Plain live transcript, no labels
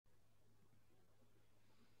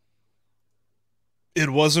It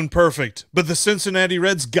wasn't perfect, but the Cincinnati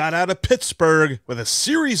Reds got out of Pittsburgh with a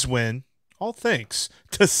series win, all thanks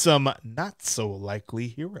to some not-so-likely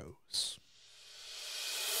heroes.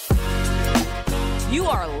 You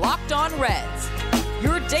are Locked On Reds,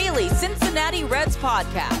 your daily Cincinnati Reds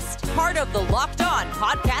podcast, part of the Locked On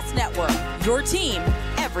Podcast Network, your team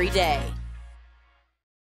every day.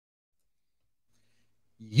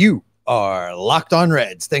 You are Locked On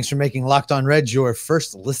Reds. Thanks for making Locked On Reds your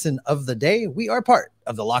first listen of the day. We are part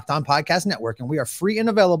of the Locked On Podcast Network, and we are free and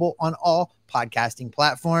available on all podcasting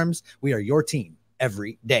platforms. We are your team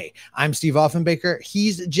every day. I'm Steve Offenbaker.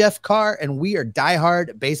 He's Jeff Carr, and we are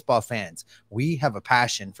diehard baseball fans. We have a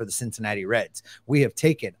passion for the Cincinnati Reds. We have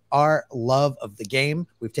taken our love of the game,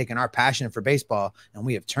 we've taken our passion for baseball, and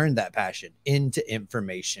we have turned that passion into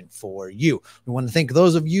information for you. We want to thank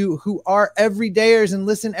those of you who are everydayers and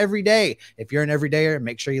listen every day. If you're an everydayer,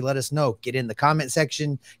 make sure you let us know. Get in the comment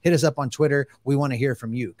section, hit us up on Twitter. We want to hear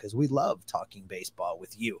from you because we love talking baseball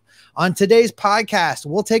with you. On today's podcast,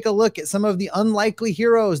 we'll take a look at some of the unlikely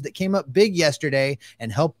heroes that came up big yesterday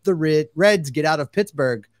and helped the Reds get out of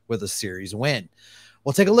Pittsburgh with a series win.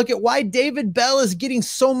 We'll take a look at why David Bell is getting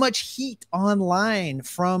so much heat online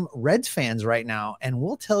from Reds fans right now. And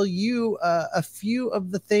we'll tell you a few of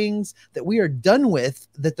the things that we are done with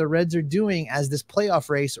that the Reds are doing as this playoff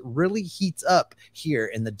race really heats up here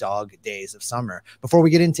in the dog days of summer. Before we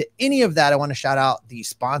get into any of that, I want to shout out the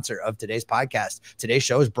sponsor of today's podcast. Today's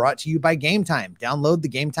show is brought to you by Game Time. Download the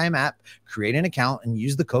Game Time app, create an account, and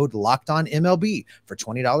use the code LOCKEDONMLB for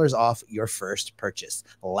 $20 off your first purchase.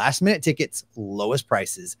 Last minute tickets, lowest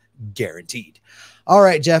prices guaranteed. All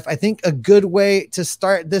right, Jeff, I think a good way to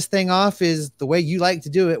start this thing off is the way you like to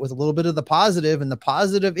do it, with a little bit of the positive. And the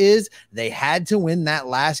positive is they had to win that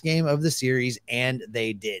last game of the series, and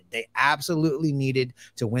they did. They absolutely needed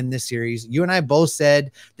to win this series. You and I both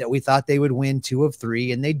said that we thought they would win 2 of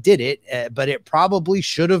 3, and they did it, but it probably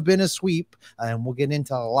should have been a sweep. And we'll get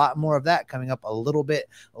into a lot more of that coming up a little bit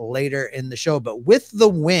later in the show. But with the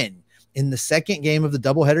win in the second game of the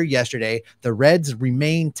doubleheader yesterday, the Reds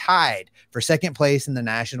remain tied for second place in the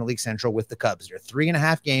National League Central with the Cubs. They're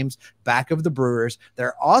 3.5 games back of the Brewers.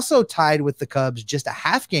 They're also tied with the Cubs, just a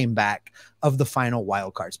half game back of the final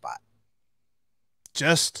wild card spot.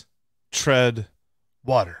 Just tread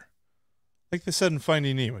water. Like they said in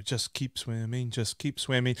Finding Nemo, just keep swimming, just keep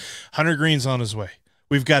swimming. Hunter Green's on his way.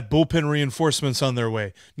 We've got bullpen reinforcements on their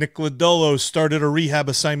way. Nick Lodolo started a rehab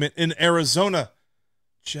assignment in Arizona.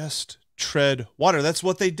 Just tread water. That's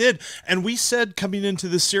what they did. And we said coming into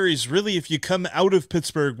this series, really, if you come out of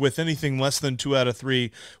Pittsburgh with anything less than 2 out of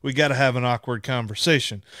 3, we got to have an awkward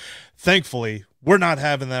conversation. Thankfully, we're not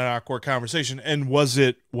having that awkward conversation. And was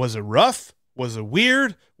it rough? Was it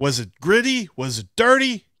weird? Was it gritty? Was it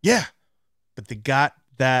dirty? Yeah. But they got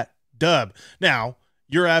that dub. Now,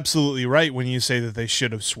 you're absolutely right when you say that they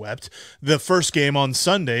should have swept. The first game on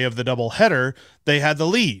Sunday of the doubleheader, they had the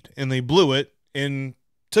lead, and they blew it in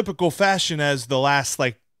typical fashion, as the last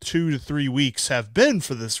 2 to 3 weeks have been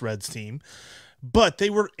for this Reds team. But they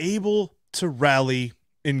were able to rally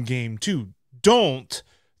in game 2. Don't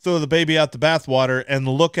throw the baby out the bathwater and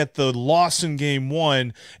look at the loss in game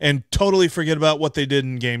 1 and totally forget about what they did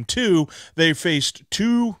in game 2. They faced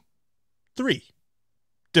 3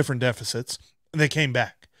 different deficits, and they came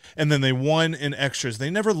back. And then they won in extras. They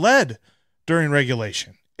never led during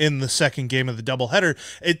regulation. In the second game of the doubleheader,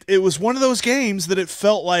 it was one of those games that it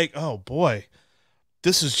felt like, oh boy,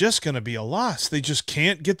 this is just going to be a loss. They just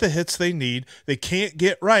can't get the hits they need. They can't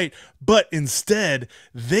get right, but instead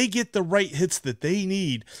they get the right hits that they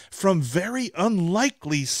need from very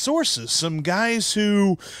unlikely sources. Some guys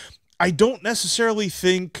who I don't necessarily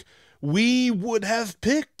think we would have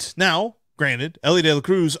picked. Now, granted, Elly De La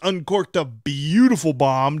Cruz uncorked a beautiful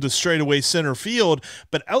bomb to straightaway center field,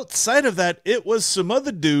 but outside of that, it was some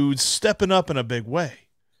other dudes stepping up in a big way.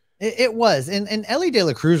 It was. And Elly De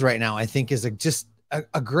La Cruz right now, I think, is just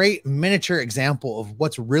a great miniature example of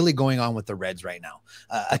what's really going on with the Reds right now.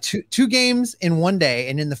 Two games in one day,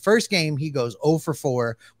 and in the first game he goes 0 for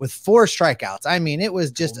 4 with 4 strikeouts. I mean, it was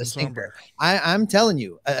just a stinker. I'm telling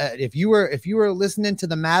you, if you were listening to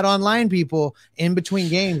the Mad Online people in between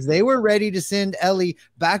games, they were ready to send Elly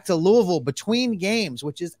back to Louisville between games,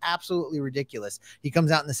 which is absolutely ridiculous. He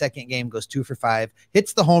comes out in the second game, goes 2 for 5,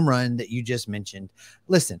 hits the home run that you just mentioned.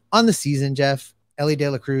 Listen, on the season, Jeff, Elly De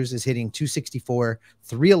La Cruz is hitting 264,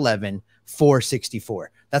 311,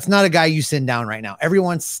 464. That's not a guy you send down right now.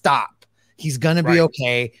 Everyone stop. He's going to be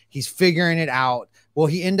okay. He's figuring it out. Will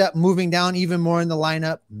he end up moving down even more in the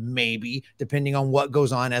lineup? Maybe, depending on what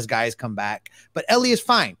goes on as guys come back. But Elly is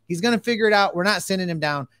fine. He's going to figure it out. We're not sending him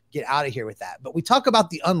down. get out of here with that. But we talk about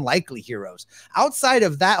the unlikely heroes. Outside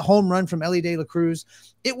of that home run from Elly De La Cruz,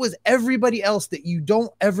 it was everybody else that you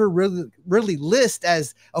don't ever really list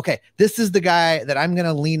as, okay, this is the guy that I'm going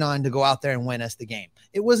to lean on to go out there and win us the game.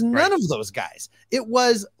 It was none of those guys. It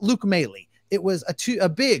was Luke Maile. It was a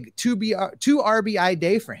big 2 RBI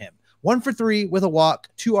day for him. 1 for 3 with a walk,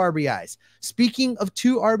 2 RBIs. Speaking of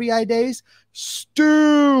 2 RBI days,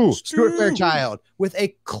 Stuart Fairchild with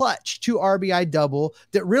a clutch 2 RBI double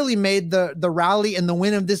that really made the rally and the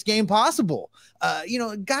win of this game possible.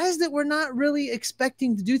 Guys that were not really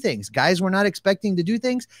expecting to do things.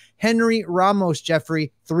 Henry Ramos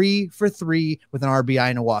Jeffrey, 3 for 3 with an RBI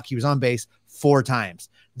and a walk. He was on base 4 times.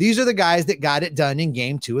 These are the guys that got it done in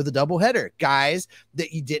game 2 of the doubleheader. Guys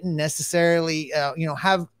that you didn't necessarily,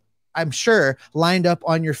 have, I'm sure, lined up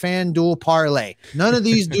on your FanDuel parlay. None of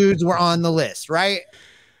these dudes were on the list, right?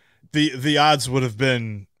 The odds would have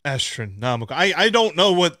been astronomical. I don't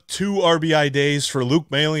know what 2 RBI days for Luke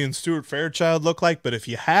Maile and Stuart Fairchild look like, but if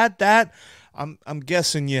you had that, I'm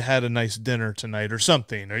guessing you had a nice dinner tonight or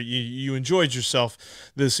something, or you enjoyed yourself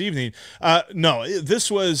this evening. No,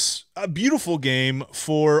 this was a beautiful game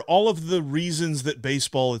for all of the reasons that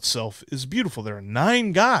baseball itself is beautiful. There are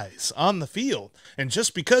 9 guys on the field, and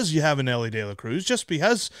just because you have an Elly De La Cruz, just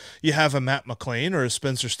because you have a Matt McLain or a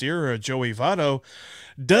Spencer Steer or a Joey Votto,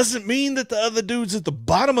 doesn't mean that the other dudes at the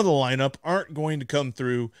bottom of the lineup aren't going to come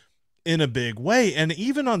through in a big way. And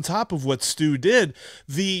even on top of what Stu did,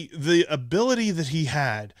 the ability that he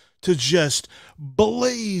had to just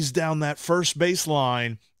blaze down that first base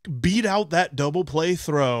line, beat out that double play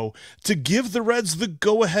throw to give the Reds the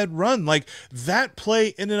go-ahead run, like that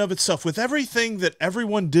play in and of itself, with everything that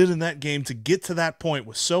everyone did in that game to get to that point,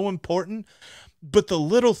 was so important. But the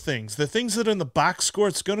little things, the things that in the box score,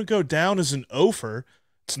 it's going to go down as an offer.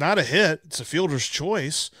 It's not a hit. It's a fielder's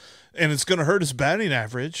choice. And it's going to hurt his batting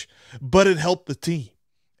average, but it helped the team.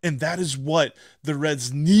 And that is what the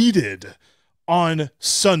Reds needed on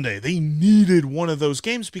Sunday. They needed one of those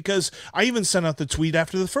games, because I even sent out the tweet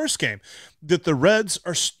after the first game that the Reds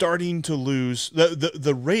are starting to lose.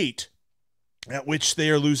 The rate at which they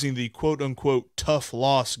are losing the quote-unquote tough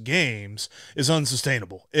loss games is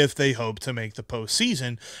unsustainable if they hope to make the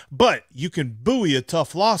postseason. But you can buoy a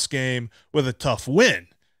tough loss game with a tough win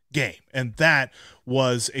game, and that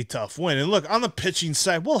was a tough win. And look, on the pitching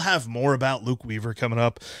side, we'll have more about Luke Weaver coming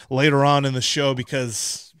up later on in the show,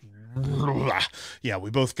 because we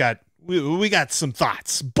got some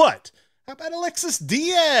thoughts. But how about Alexis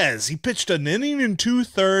Diaz? He pitched an inning and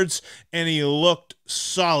 2/3, and he looked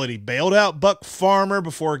solid. He bailed out Buck Farmer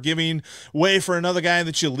before giving way for another guy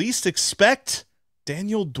that you least expect,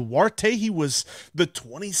 Daniel Duarte. He was the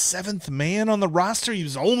 27th man on the roster. He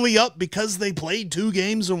was only up because they played 2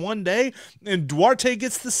 games in one day, and Duarte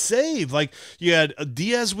gets the save. Like, you had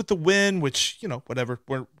Diaz with the win, which, whatever.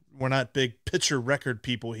 We're not big pitcher record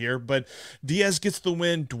people here, but Diaz gets the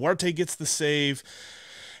win. Duarte gets the save.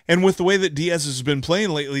 And with the way that Diaz has been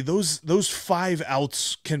playing lately, those 5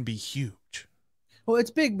 outs can be huge. Well,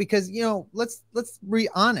 it's big because, let's be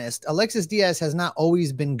honest. Alexis Diaz has not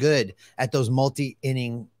always been good at those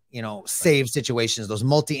multi-inning, save situations, those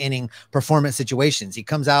multi-inning performance situations. He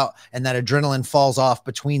comes out and that adrenaline falls off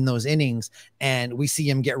between those innings, and we see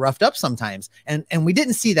him get roughed up sometimes. And we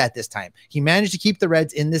didn't see that this time. He managed to keep the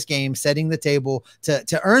Reds in this game, setting the table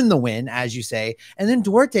to earn the win, as you say. And then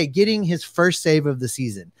Duarte getting his first save of the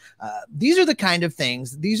season. These are the kind of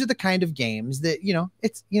things, these are the kind of games that,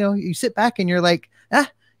 it's, you sit back and you're like,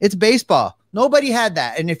 it's baseball. Nobody had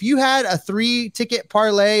that. And if you had a 3-ticket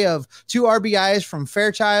parlay of 2 RBIs from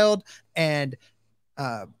Fairchild and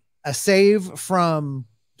a save from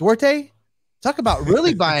Duarte, talk about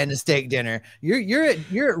really buying a steak dinner. You're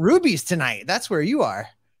at Ruby's tonight. That's where you are.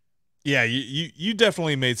 Yeah, you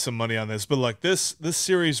definitely made some money on this. But like this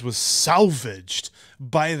series was salvaged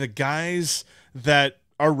by the guys that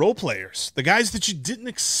are role players, the guys that you didn't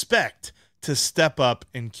expect to step up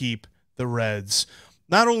and keep the Reds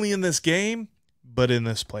not only in this game, but in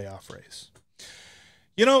this playoff race.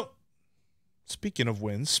 Speaking of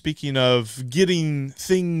wins, speaking of getting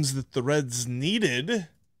things that the Reds needed,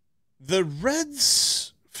 the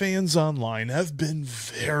Reds fans online have been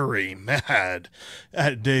very mad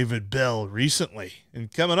at David Bell recently.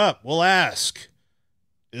 And coming up, we'll ask,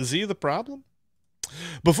 is he the problem?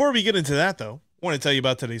 Before we get into that, though, I want to tell you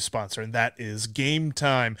about today's sponsor, and that is Game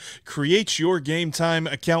Time. Create your Game Time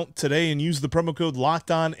account today and use the promo code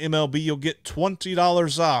LOCKEDONMLB. You'll get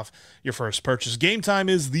 $20 off your first purchase. Game Time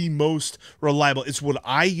is the most reliable. It's what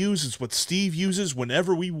I use. It's what Steve uses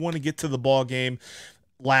whenever we want to get to the ball game.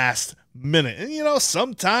 last minute. And, you know,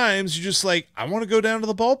 sometimes you just like, I want to go down to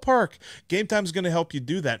the ballpark. Game Time's going to help you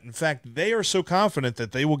do that. In fact, they are so confident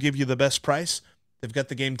that they will give you the best price. They've got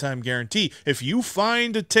the Game Time guarantee. If you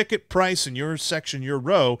find a ticket price in your section, your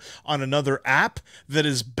row, on another app that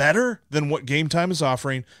is better than what Game Time is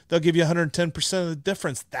offering, they'll give you 110% of the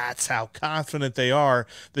difference. That's how confident they are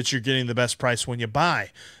that you're getting the best price when you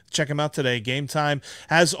buy. Check them out today. Game Time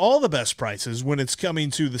has all the best prices when it's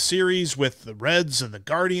coming to the series with the Reds and the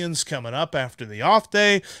Guardians coming up after the off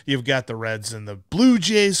day. You've got the Reds and the Blue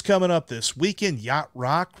Jays coming up this weekend. Yacht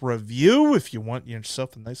Rock Review if you want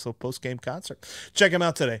yourself a nice little post-game concert. Check them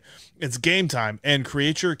out today. It's Game Time, and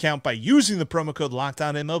create your account by using the promo code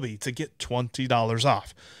LOCKEDONMLB to get $20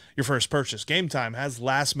 off your first purchase. Game Time has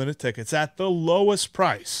last-minute tickets at the lowest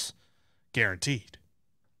price, guaranteed.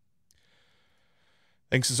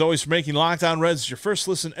 Thanks as always for making Locked On Reds your first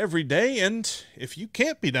listen every day. And if you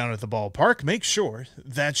can't be down at the ballpark, make sure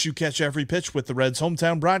that you catch every pitch with the Reds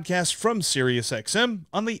hometown broadcast from SiriusXM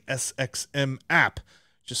on the SXM app.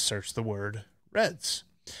 Just search the word Reds.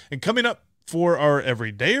 And coming up for our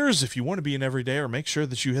everydayers, if you want to be an everydayer, make sure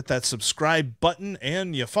that you hit that subscribe button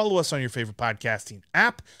and you follow us on your favorite podcasting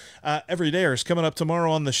app. Everydayers coming up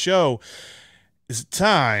tomorrow on the show. Is it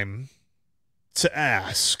time to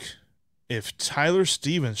ask if Tyler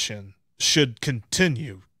Stevenson should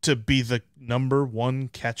continue to be the number one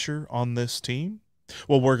catcher on this team?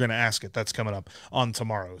 Well, we're going to ask it. That's coming up on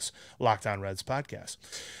tomorrow's Locked On Reds podcast.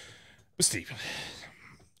 But Steve,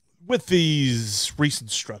 with these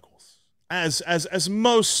recent struggles, as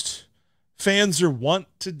most fans are wont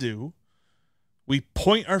to do, we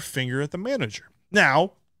point our finger at the manager.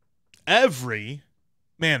 Now, every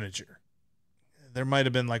manager, there might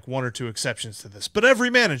have been like one or two exceptions to this, but every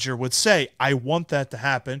manager would say, I want that to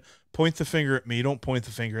happen. Point the finger at me. Don't point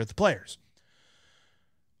the finger at the players.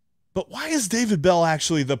 But why is David Bell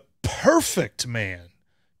actually the perfect man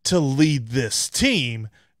to lead this team,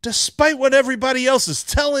 despite what everybody else is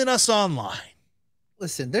telling us online?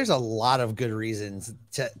 Listen, there's a lot of good reasons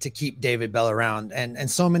to keep David Bell around, and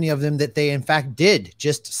so many of them that they in fact did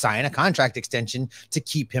just sign a contract extension to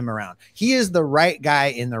keep him around. He is the right guy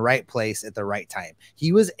in the right place at the right time.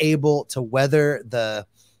 He was able to weather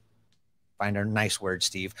find a nice word,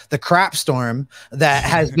 Steve, the crap storm that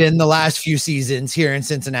has been the last few seasons here in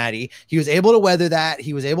Cincinnati. He was able to weather that.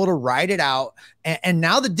 He was able to ride it out. And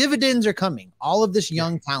now the dividends are coming. All of this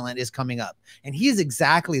young talent is coming up. And he is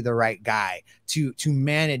exactly the right guy to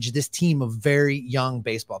manage this team of very young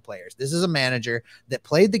baseball players. This is a manager that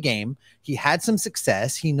played the game. He had some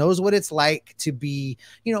success. He knows what it's like to be,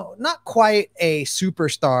 you know, not quite a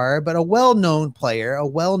superstar, but a well-known player, a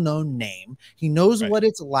well-known name. He knows what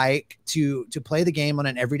it's like to play the game on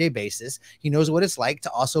an everyday basis. He knows what it's like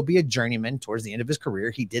to also be a journeyman towards the end of his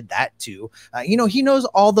career. He did that too. You know, he knows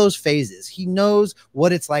all those phases. He knows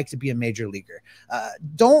what it's like to be a major leaguer.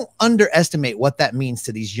 Don't underestimate what that means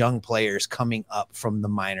to these young players coming up from the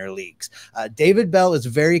minor leagues. David Bell is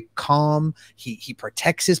very calm. He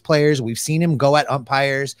protects his players. We've seen him go at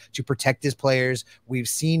umpires to protect his players. We've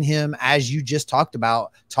seen him, as you just talked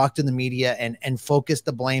about, talk to the media and focus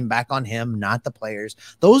the blame back on him, not the players.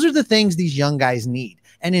 Those are the things these young guys need.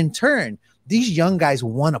 And in turn, these young guys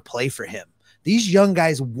want to play for him. These young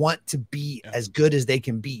guys want to be as good as they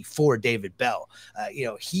can be for David Bell. You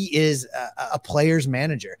know, he is a player's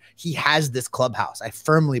manager. He has this clubhouse. I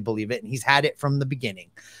firmly believe it, and he's had it from the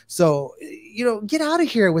beginning. So, you know, get out of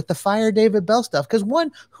here with the fire David Bell stuff. Because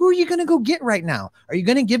one, who are you going to go get right now? Are you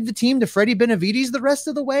going to give the team to Freddie Benavides the rest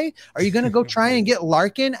of the way? Are you going to go try and get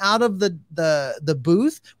Larkin out of the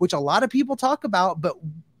booth, which a lot of people talk about, but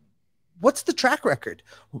what's the track record?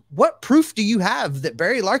 What proof do you have that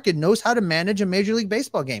Barry Larkin knows how to manage a Major League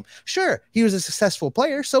Baseball game? Sure, he was a successful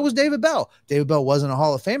player. So was David Bell. David Bell wasn't a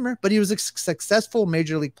Hall of Famer, but he was a successful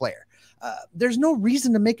Major League player. There's no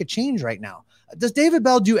reason to make a change right now. Does David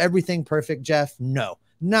Bell do everything perfect, Jeff? No,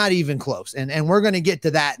 not even close. And we're going to get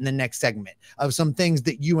to that in the next segment of some things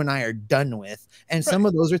that you and I are done with. And some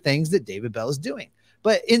of those are things that David Bell is doing.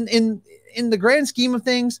 But in the grand scheme of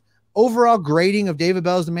things, overall grading of David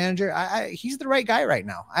Bell as the manager, he's the right guy right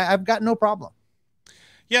now. I've got no problem.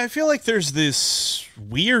 Yeah, I feel like there's this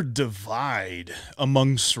weird divide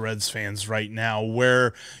amongst Reds fans right now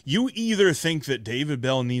where you either think that David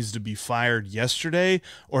Bell needs to be fired yesterday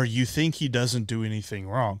or you think he doesn't do anything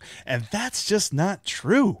wrong. And that's just not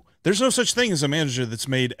true. There's no such thing as a manager that's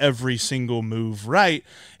made every single move right.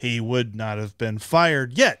 He would not have been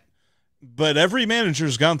fired yet. But every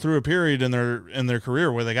manager's gone through a period in their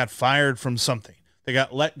career where they got fired from something. They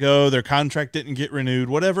got let go, their contract didn't get renewed,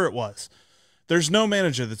 whatever it was. There's no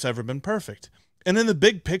manager that's ever been perfect. And in the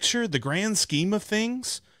big picture, the grand scheme of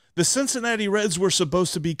things, the Cincinnati Reds were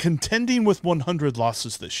supposed to be contending with 100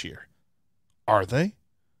 losses this year. Are they?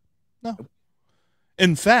 No.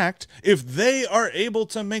 In fact, if they are able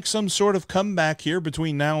to make some sort of comeback here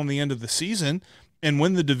between now and the end of the season and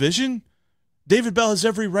win the division, David Bell has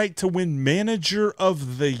every right to win Manager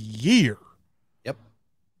of the Year. Yep.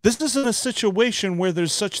 This isn't a situation where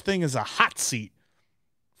there's such thing as a hot seat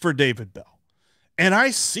for David Bell. And I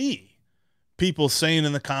see people saying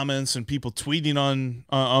in the comments and people tweeting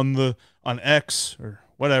on X or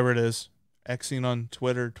whatever it is, Xing on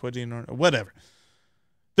Twitter, tweeting on whatever.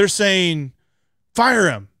 They're saying, fire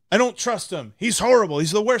him. I don't trust him. He's horrible.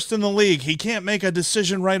 He's the worst in the league. He can't make a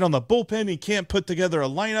decision right on the bullpen. He can't put together a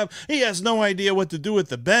lineup. He has no idea what to do with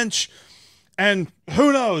the bench. And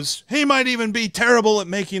who knows? He might even be terrible at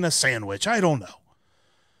making a sandwich. I don't know.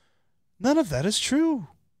 None of that is true.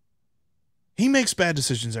 He makes bad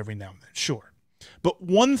decisions every now and then, sure. But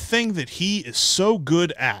one thing that he is so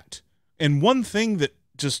good at, and one thing that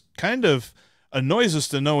just kind of annoys us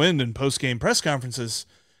to no end in post-game press conferences,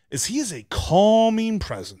 is he is a calming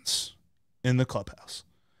presence in the clubhouse.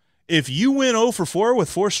 If you went 0 for 4 with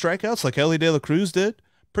 4 strikeouts like Ellie De La Cruz did,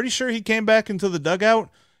 pretty sure he came back into the dugout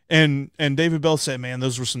and David Bell said, man,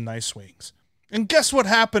 those were some nice swings. And guess what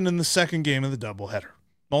happened in the second game of the doubleheader?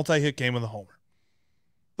 Multi-hit game with a homer.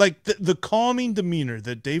 Like the calming demeanor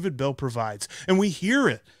that David Bell provides, and we hear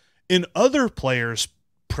it in other players'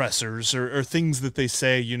 pressers or things that they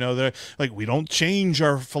say, they're like, we don't change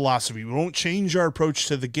our philosophy. We won't change our approach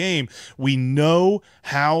to the game. We know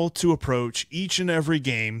how to approach each and every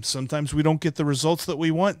game. Sometimes we don't get the results that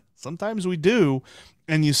we want. Sometimes we do.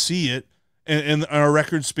 And you see it. And our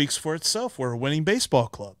record speaks for itself. We're a winning baseball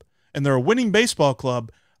club. And they're a winning baseball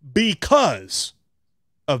club because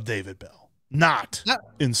of David Bell, not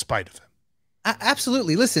in spite of him.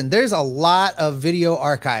 Absolutely. Listen, there's a lot of video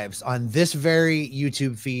archives on this very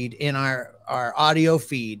YouTube feed, in our audio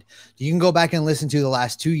feed. You can go back and listen to the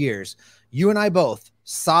last 2 years. You and I both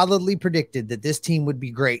solidly predicted that this team would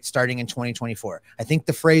be great starting in 2024. I think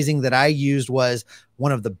the phrasing that I used was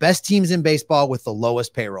one of the best teams in baseball with the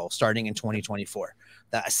lowest payroll starting in 2024.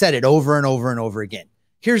 I said it over and over and over again.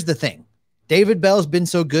 Here's the thing. David Bell's been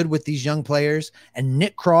so good with these young players, and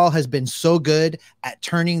Nick Krall has been so good at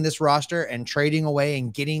turning this roster and trading away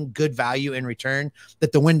and getting good value in return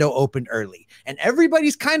that the window opened early. And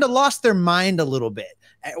everybody's kind of lost their mind a little bit.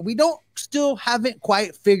 We haven't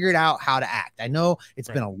quite figured out how to act. I know it's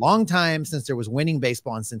been a long time since there was winning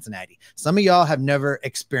baseball in Cincinnati. Some of y'all have never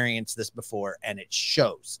experienced this before, and it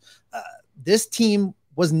shows. This team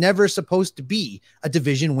was never supposed to be a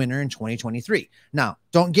division winner in 2023. Now,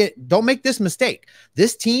 don't make this mistake.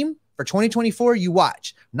 This team for 2024, you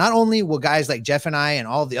watch. Not only will guys like Jeff and I and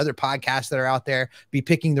all the other podcasts that are out there be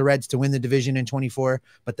picking the Reds to win the division in 24,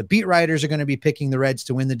 but the beat writers are going to be picking the Reds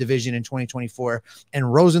to win the division in 2024.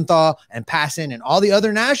 And Rosenthal and Passan and all the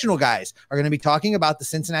other national guys are going to be talking about the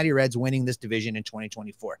Cincinnati Reds winning this division in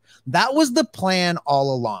 2024. That was the plan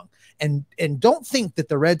all along. And don't think that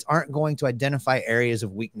the Reds aren't going to identify areas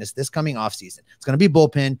of weakness this coming offseason. It's going to be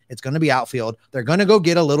bullpen. It's going to be outfield. They're going to go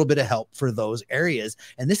get a little bit of help for those areas.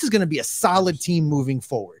 And this is going to be a solid team moving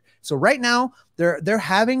forward. So right now, they're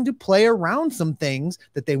having to play around some things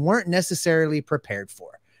that they weren't necessarily prepared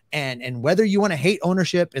for. And whether you want to hate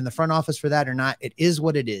ownership in the front office for that or not, it is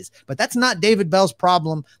what it is. But that's not David Bell's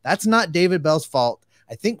problem. That's not David Bell's fault.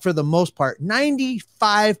 I think for the most part,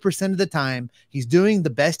 95% of the time, he's doing the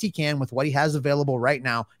best he can with what he has available right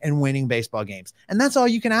now and winning baseball games. And that's all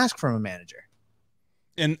you can ask from a manager.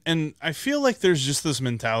 And I feel like there's just this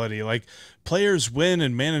mentality, like players win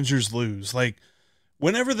and managers lose. Like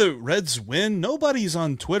whenever the Reds win, nobody's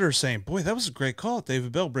on Twitter saying, boy, that was a great call,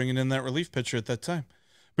 David Bell bringing in that relief pitcher at that time.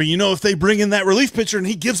 But if they bring in that relief pitcher and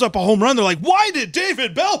he gives up a home run, they're like, why did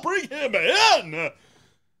David Bell bring him in?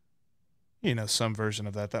 Some version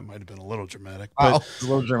of that might have been a little dramatic. But, a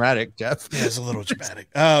little dramatic, Jeff. Yeah, it's a little dramatic.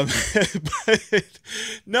 But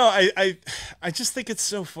no, I just think it's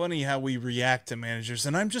so funny how we react to managers,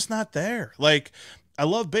 and I'm just not there. Like, I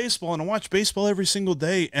love baseball, and I watch baseball every single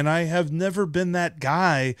day, and I have never been that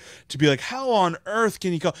guy to be like, how on earth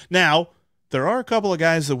can you call? Now, there are a couple of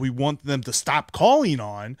guys that we want them to stop calling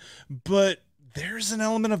on, but there's an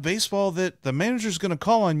element of baseball that the manager's going to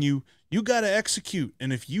call on you. You got to execute.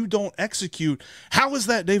 And if you don't execute, how is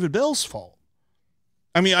that David Bell's fault?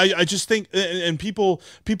 I mean, I just think, and people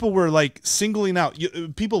were like singling out,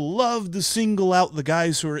 people love to single out the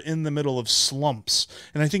guys who are in the middle of slumps.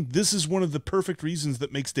 And I think this is one of the perfect reasons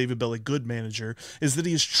that makes David Bell a good manager, is that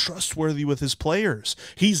he is trustworthy with his players.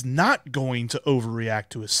 He's not going to overreact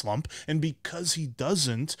to his slump. And because he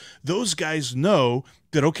doesn't, those guys know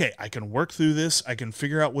that, okay, I can work through this, I can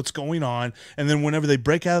figure out what's going on. And then whenever they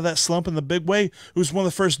break out of that slump in the big way, who's one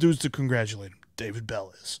of the first dudes to congratulate him? David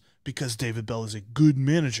Bell is. Because David Bell is a good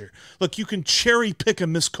manager. Look, you can cherry pick a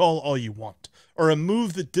missed call all you want, or a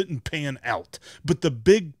move that didn't pan out, but the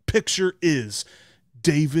big picture is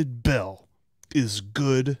David Bell is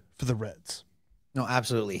good for the Reds. No,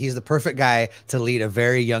 absolutely. He's the perfect guy to lead a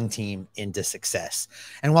very young team into success.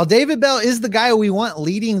 And while David Bell is the guy we want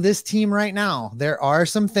leading this team right now, there are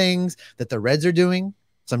some things that the Reds are doing,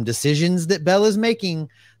 some decisions that Bell is making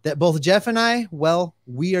that both Jeff and I, well,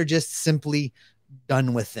 we are just simply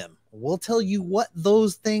done with them. We'll tell you what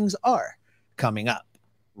those things are coming up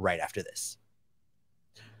right after this.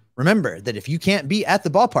 Remember that if you can't be at the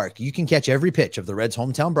ballpark, you can catch every pitch of the Reds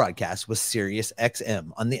hometown broadcast with Sirius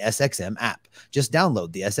XM on the SXM app. Just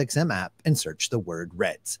download the SXM app and search the word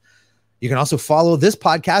Reds. You can also follow this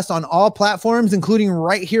podcast on all platforms, including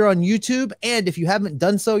right here on YouTube. And if you haven't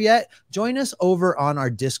done so yet, join us over on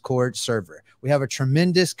our Discord server. We have a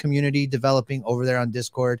tremendous community developing over there on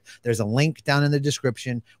Discord. There's a link down in the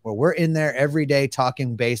description where we're in there every day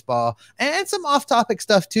talking baseball and some off-topic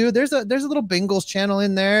stuff too. There's a little Bengals channel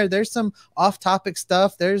in there. There's some off-topic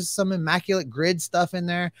stuff. There's some Immaculate Grid stuff in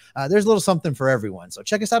there. There's a little something for everyone. So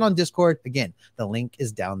check us out on Discord. Again, the link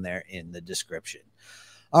is down there in the description.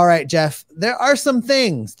 All right, Jeff, there are some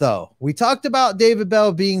things, though. We talked about David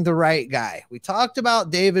Bell being the right guy. We talked about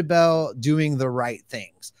David Bell doing the right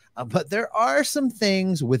things. But there are some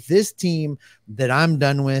things with this team that I'm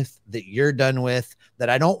done with, that you're done with, that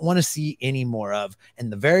I don't want to see any more of.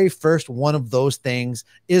 And the very first one of those things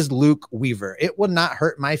is Luke Weaver. It would not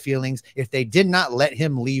hurt my feelings if they did not let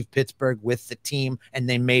him leave Pittsburgh with the team and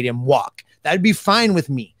they made him walk. That'd be fine with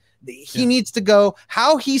me. He needs to go.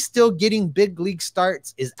 How he's still getting big league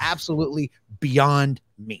starts is absolutely beyond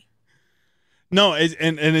me. No,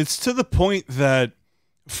 and it's to the point that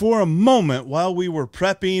for a moment while we were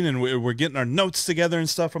prepping and we're getting our notes together and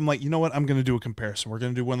stuff, I'm like, you know what? I'm going to do a comparison. We're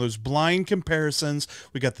going to do one of those blind comparisons.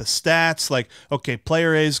 We got the stats like, okay,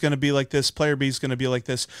 player A is going to be like this, player B is going to be like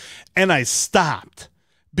this. And I stopped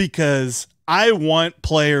because I want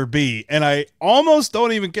player B, and I almost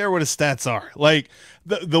don't even care what his stats are. Like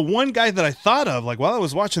the one guy that I thought of, like while I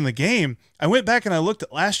was watching the game, I went back and I looked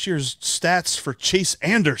at last year's stats for Chase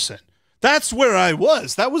Anderson. That's where I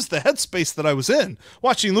was. That was the headspace that I was in.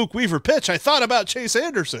 Watching Luke Weaver pitch, I thought about Chase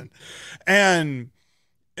Anderson. And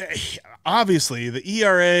obviously the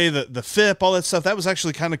ERA, the FIP, all that stuff, that was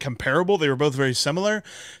actually kind of comparable. They were both very similar.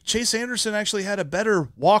 Chase Anderson actually had a better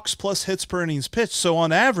walks plus hits per innings pitched. So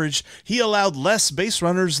on average, he allowed less base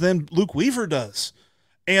runners than Luke Weaver does.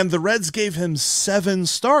 And the Reds gave him 7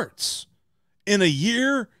 starts in a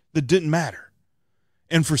year that didn't matter.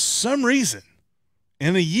 And for some reason,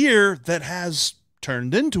 in a year that has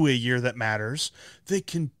turned into a year that matters, they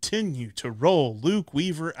continue to roll Luke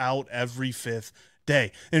Weaver out every 5th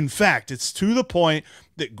day. In fact, it's to the point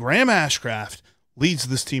that Graham Ashcraft leads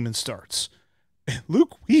this team in starts. And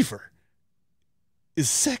Luke Weaver is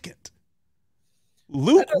second.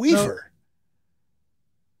 Luke Weaver.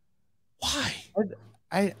 Why?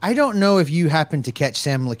 I don't know if you happened to catch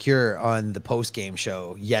Sam LeCure on the post-game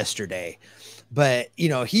show yesterday, but, you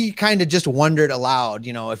know, he kind of just wondered aloud,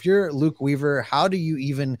 you know, if you're Luke Weaver, how do you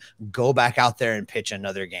even go back out there and pitch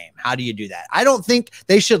another game? How do you do that? I don't think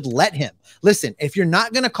they should let him. Listen, if you're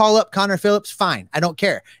not going to call up Connor Phillips, fine. I don't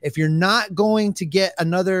care. If you're not going to get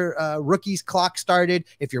another rookie's clock started,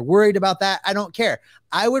 if you're worried about that, I don't care.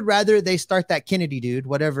 I would rather they start that Kennedy dude,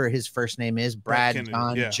 whatever his first name is, Brad, Kennedy,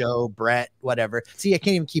 John, yeah. Joe, Brett, whatever. See, I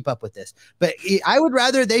can't even keep up with this. But I would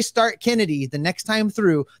rather they start Kennedy the next time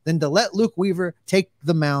through than to let Luke Weaver take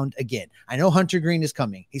the mound again. I know Hunter Green is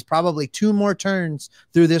coming. He's probably 2 more turns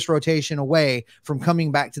through this rotation away from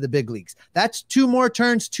coming back to the big leagues. That's 2 more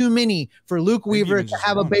turns too many for Luke Weaver to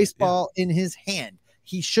have a baseball in his hand.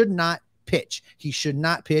 He should not pitch. He should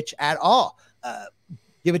not pitch at all.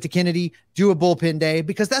 Give it to Kennedy, do a bullpen day,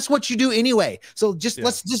 because that's what you do anyway. So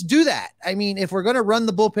let's just do that. I mean, if we're going to run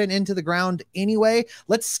the bullpen into the ground anyway,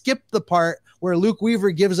 let's skip the part where Luke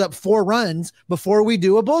Weaver gives up 4 runs before we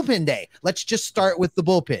do a bullpen day. Let's just start with the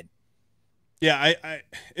bullpen. Yeah,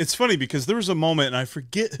 it's funny because there was a moment, and I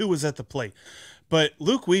forget who was at the plate, but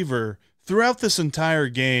Luke Weaver, throughout this entire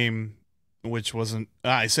game, which wasn't,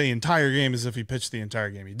 I say entire game as if he pitched the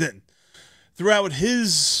entire game. He didn't. Throughout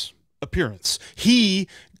his appearance. He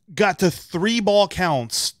got to 3 ball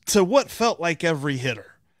counts to what felt like every hitter.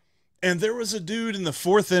 And there was a dude in the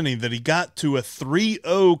 4th inning that he got to a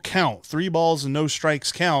 3-0 count, 3 balls and no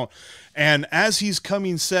strikes count. And as he's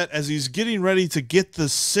coming set, as he's getting ready to get the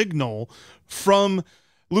signal from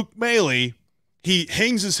Luke Maile, he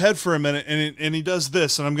hangs his head for a minute and he does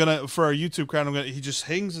this. And I'm going to, for our YouTube crowd, he just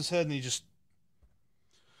hangs his head and he just,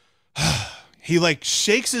 he like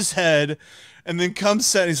shakes his head and then comes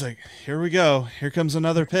set. He's like, here we go. Here comes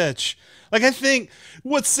another pitch. Like, I think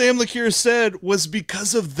what Sam LaCure said was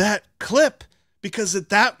because of that clip, because at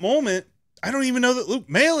that moment, I don't even know that Luke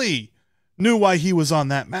Maile knew why he was on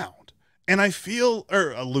that mound. And I feel,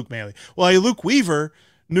 Luke Weaver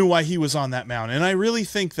knew why he was on that mound. And I really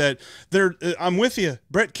think that I'm with you.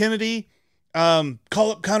 Brett Kennedy,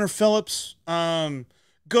 call up Connor Phillips,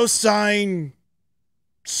 go sign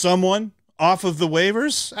someone off of the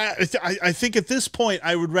waivers. I think at this point,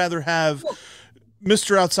 I would rather have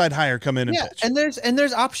Mr. Outside Hire come in and pitch. And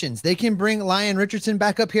there's options. They can bring Lyon Richardson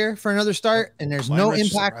back up here for another start, and there's no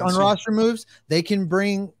impact on roster moves. They can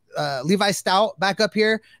bring Levi Stout back up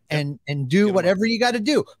here and do whatever you got to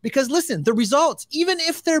do. Because listen, the results, even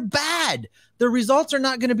if they're bad, the results are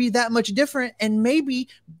not going to be that much different. And maybe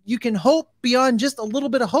you can hope beyond just a little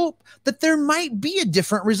bit of hope that there might be a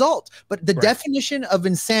different result. But the definition of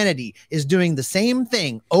insanity is doing the same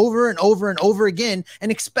thing over and over and over again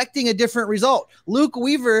and expecting a different result. Luke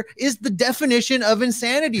Weaver is the definition of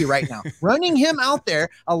insanity right now. Running him out there,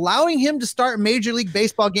 allowing him to start Major League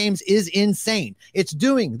Baseball games is insane. It's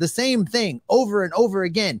doing the same thing over and over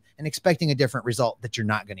again and expecting a different result that you're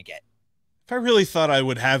not going to get. If I really thought I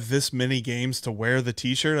would have this many games to wear the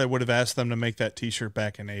t-shirt, I would have asked them to make that t-shirt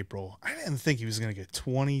back in April. I didn't think he was going to get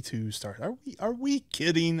 22 starts. Are we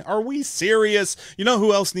kidding? Are we serious? You know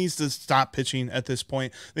who else needs to stop pitching at this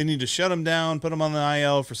point? They need to shut him down, put him on the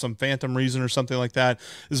IL for some phantom reason or something like that,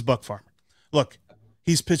 is Buck Farmer. Look,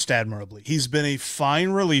 he's pitched admirably. He's been a fine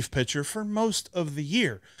relief pitcher for most of the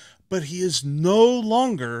year, but he is no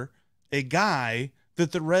longer a guy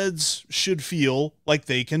that the Reds should feel like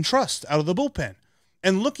they can trust out of the bullpen.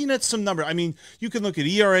 And looking at some number, I mean, you can look at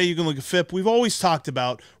ERA, you can look at FIP. We've always talked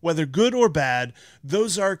about whether good or bad,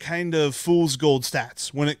 those are kind of fool's gold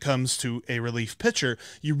stats when it comes to a relief pitcher.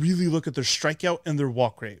 You really look at their strikeout and their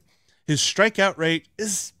walk rate. His strikeout rate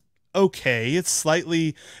is okay. It's like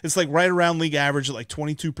right around league average at like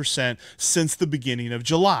 22% since the beginning of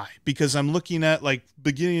July, because I'm looking at like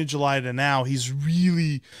beginning of July to now, he's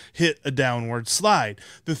really hit a downward slide.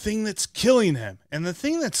 The thing that's killing him, and the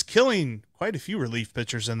thing that's killing quite a few relief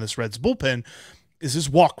pitchers in this Reds bullpen, is his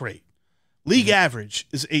walk rate. League average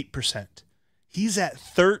is 8%. He's at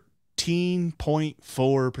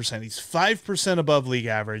 13.4%. He's 5% above league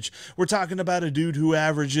average. We're talking about a dude who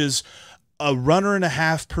averages a runner and a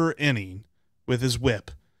half per inning with his whip.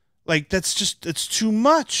 Like, it's too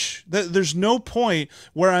much. There's no point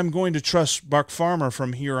where I'm going to trust Buck Farmer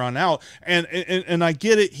from here on out. And I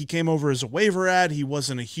get it. He came over as a waiver ad. He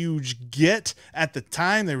wasn't a huge get at the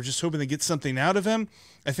time. They were just hoping to get something out of him.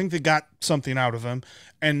 I think they got something out of him.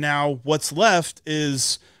 And now what's left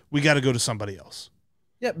is we got to go to somebody else.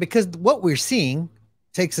 Yeah, because what we're seeing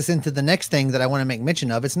takes us into the next thing that I want to make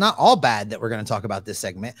mention of. It's not all bad that we're going to talk about this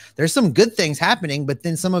segment. There's some good things happening, but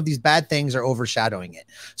then some of these bad things are overshadowing it.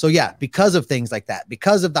 So yeah, because of things like that,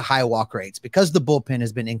 because of the high walk rates, because the bullpen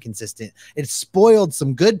has been inconsistent, it's spoiled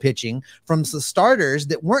some good pitching from the starters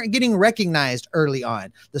that weren't getting recognized early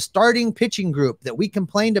on. The starting pitching group that we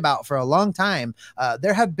complained about for a long time,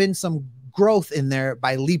 there have been some growth in there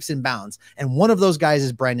by leaps and bounds. And one of those guys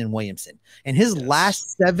is Brandon Williamson. In his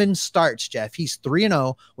last 7 starts, Jeff, he's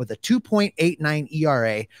 3-0 with a 2.89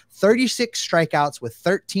 ERA, 36 strikeouts with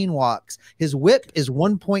 13 walks. His whip is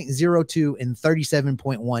 1.02 in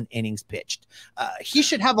 37.1 innings pitched. He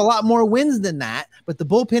should have a lot more wins than that, but the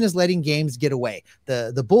bullpen is letting games get away.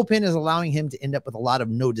 The bullpen is allowing him to end up with a lot of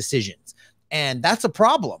no decisions. And that's a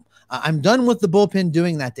problem. I'm done with the bullpen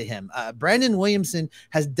doing that to him. Brandon Williamson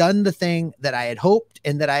has done the thing that I had hoped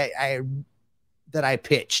and that I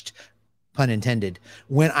pitched, pun intended,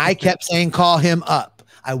 when I kept saying, call him up.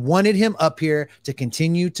 I wanted him up here to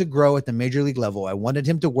continue to grow at the major league level. I wanted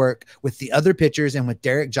him to work with the other pitchers and with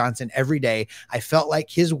Derek Johnson every day. I felt like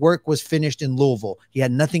his work was finished in Louisville. He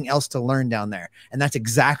had nothing else to learn down there. And that's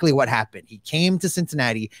exactly what happened. He came to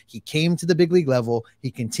Cincinnati. He came to the big league level.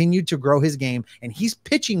 He continued to grow his game, and he's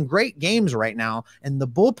pitching great games right now. And the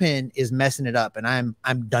bullpen is messing it up. And I'm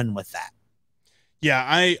done with that. Yeah,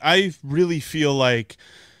 I really feel like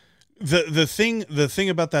The thing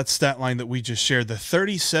about that stat line that we just shared, the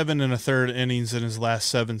 37 and a third innings in his last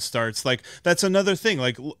 7 starts, like that's another thing.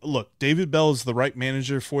 Like, look, David Bell is the right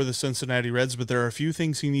manager for the Cincinnati Reds, but there are a few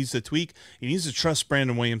things he needs to tweak. He needs to trust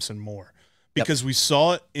Brandon Williamson more, because we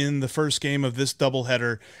saw it in the first game of this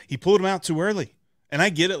doubleheader. He pulled him out too early. And I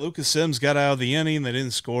get it. Lucas Sims got out of the inning. They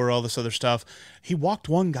didn't score, all this other stuff. He walked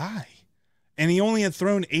one guy. And he only had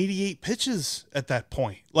thrown 88 pitches at that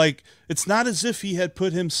point. Like, it's not as if he had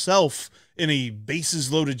put himself in a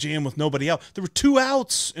bases-loaded jam with nobody out. There were 2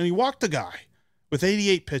 outs, and he walked a guy with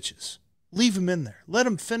 88 pitches. Leave him in there. Let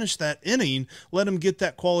him finish that inning. Let him get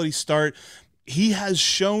that quality start. He has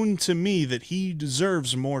shown to me that he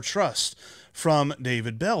deserves more trust from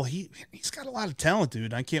David Bell. He's got a lot of talent,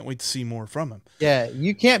 dude. I can't wait to see more from him. Yeah,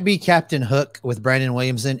 you can't be Captain Hook with Brandon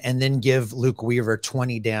Williamson and then give Luke Weaver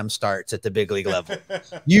 20 damn starts at the big league level.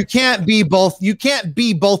 You can't be both. You can't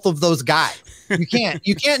be both of those guys. You can't.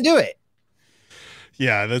 You can't do it.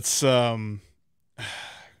 Yeah, that's what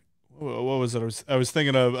was it? I was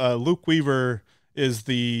thinking of Luke Weaver is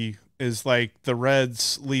like the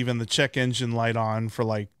Reds leaving the check engine light on for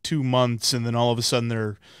like 2 months, and then all of a sudden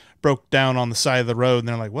they're broke down on the side of the road, and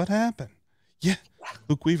they're like, what happened? Yeah,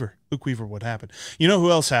 Luke Weaver, what happened? You know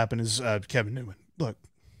who else happened is Kevin Newman. Look,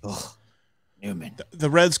 Newman.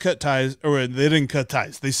 The Reds cut ties, or they didn't cut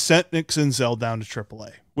ties. They sent Nick Senzel down to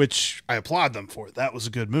AAA, which I applaud them for. That was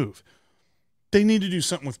a good move. They need to do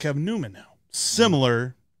something with Kevin Newman now,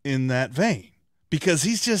 similar in that vein, because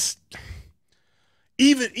he's just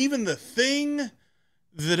even the thing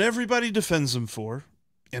that everybody defends him for,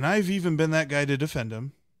 and I've even been that guy to defend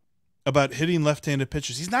him, about hitting left-handed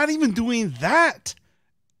pitchers. He's not even doing that.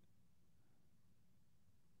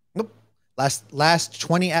 Nope. Last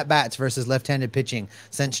 20 at-bats versus left-handed pitching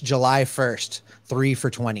since July 1st, 3 for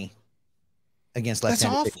 20 against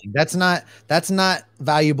left-handed pitching. That's not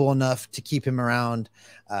valuable enough to keep him around.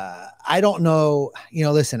 I don't know.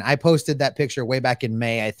 Listen, I posted that picture way back in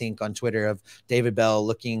May, I think, on Twitter of David Bell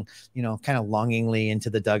looking, kind of longingly into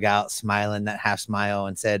the dugout, smiling that half smile,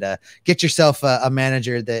 and said, get yourself a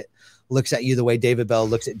manager that looks at you the way David Bell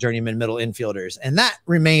looks at journeyman middle infielders. And that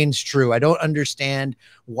remains true. I don't understand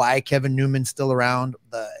why Kevin Newman's still around.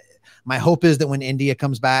 My hope is that when India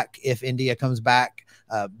comes back, if India comes back,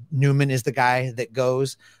 Newman is the guy that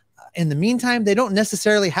goes. In the meantime, they don't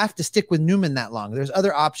necessarily have to stick with Newman that long. There's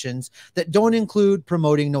other options that don't include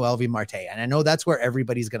promoting Noelvi Marte. And I know that's where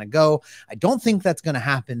everybody's going to go. I don't think that's going to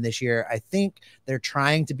happen this year. I think they're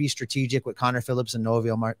trying to be strategic with Connor Phillips and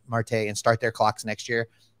Noelvi Marte and start their clocks next year.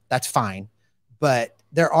 That's fine. But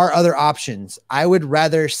there are other options. I would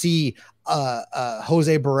rather see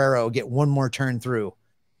Jose Barrero get one more turn through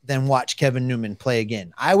than watch Kevin Newman play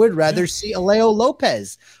again. I would rather see Alejo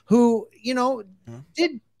Lopez, who,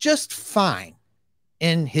 did just fine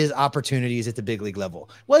in his opportunities at the big league level.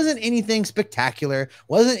 Wasn't anything spectacular.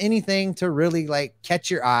 Wasn't anything to really catch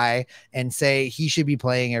your eye and say he should be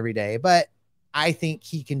playing every day. But I think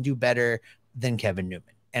he can do better than Kevin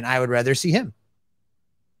Newman, and I would rather see him.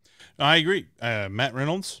 I agree. Matt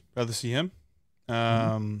Reynolds, rather see him.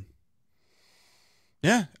 Yeah,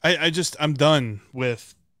 I'm done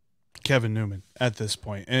with Kevin Newman at this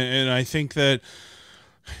point. And I think that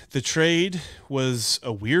the trade was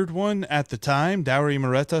a weird one at the time, Dowry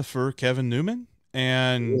Moretta for Kevin Newman.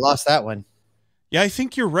 And we lost that one. Yeah, I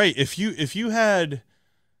think you're right. If you had,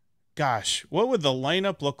 gosh, what would the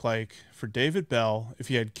lineup look like for David Bell if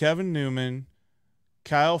you had Kevin Newman,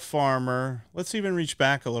 Kyle Farmer? Let's even reach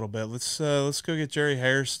back a little bit. Let's go get Jerry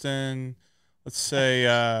Hairston. Let's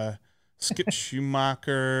say Skip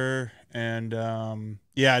Schumacher and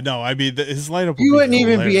his lineup. You wouldn't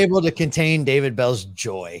even be able to contain David Bell's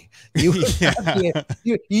joy.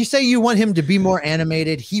 You say you want him to be more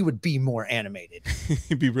animated, he would be more animated.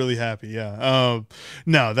 He'd be really happy. Yeah.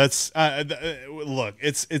 No, that's look.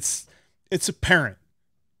 It's apparent.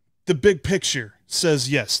 The big picture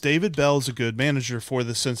says yes. David Bell is a good manager for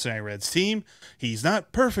the Cincinnati Reds team. He's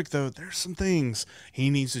not perfect though. There's some things he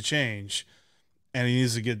needs to change, and he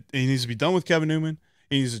needs to be done with Kevin Newman.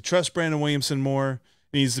 He needs to trust Brandon Williamson more.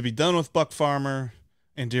 He needs to be done with Buck Farmer.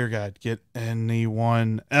 And dear God, get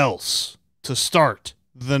anyone else to start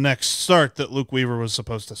the next start that Luke Weaver was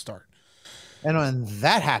supposed to start. And on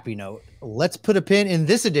that happy note, let's put a pin in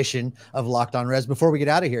this edition of Locked On Reds. Before we get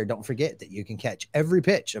out of here, don't forget that you can catch every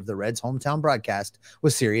pitch of the Reds hometown broadcast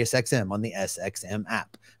with SiriusXM on the SXM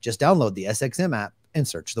app. Just download the SXM app and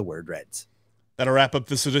search the word Reds. That'll wrap up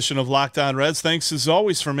this edition of Locked On Reds. Thanks as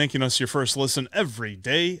always for making us your first listen every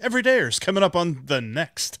day. Everydayers coming up on the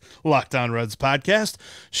next Locked On Reds podcast.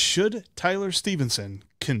 Should Tyler Stevenson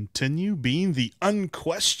continue being the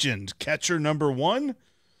unquestioned catcher number one?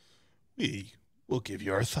 we will give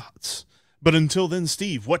you our thoughts. But until then,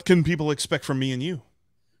 Steve, what can people expect from me and you?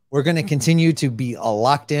 We're going to continue to be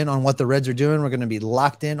locked in on what the Reds are doing. We're going to be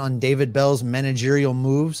locked in on David Bell's managerial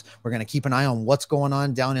moves. We're going to keep an eye on what's going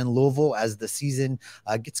on down in Louisville as the season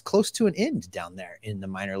gets close to an end down there in the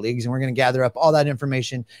minor leagues. And we're going to gather up all that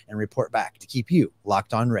information and report back to keep you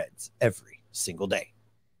locked on Reds every single day.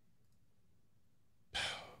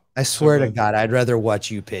 I swear to God, I'd rather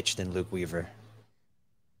watch you pitch than Luke Weaver.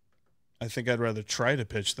 I think I'd rather try to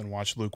pitch than watch Luke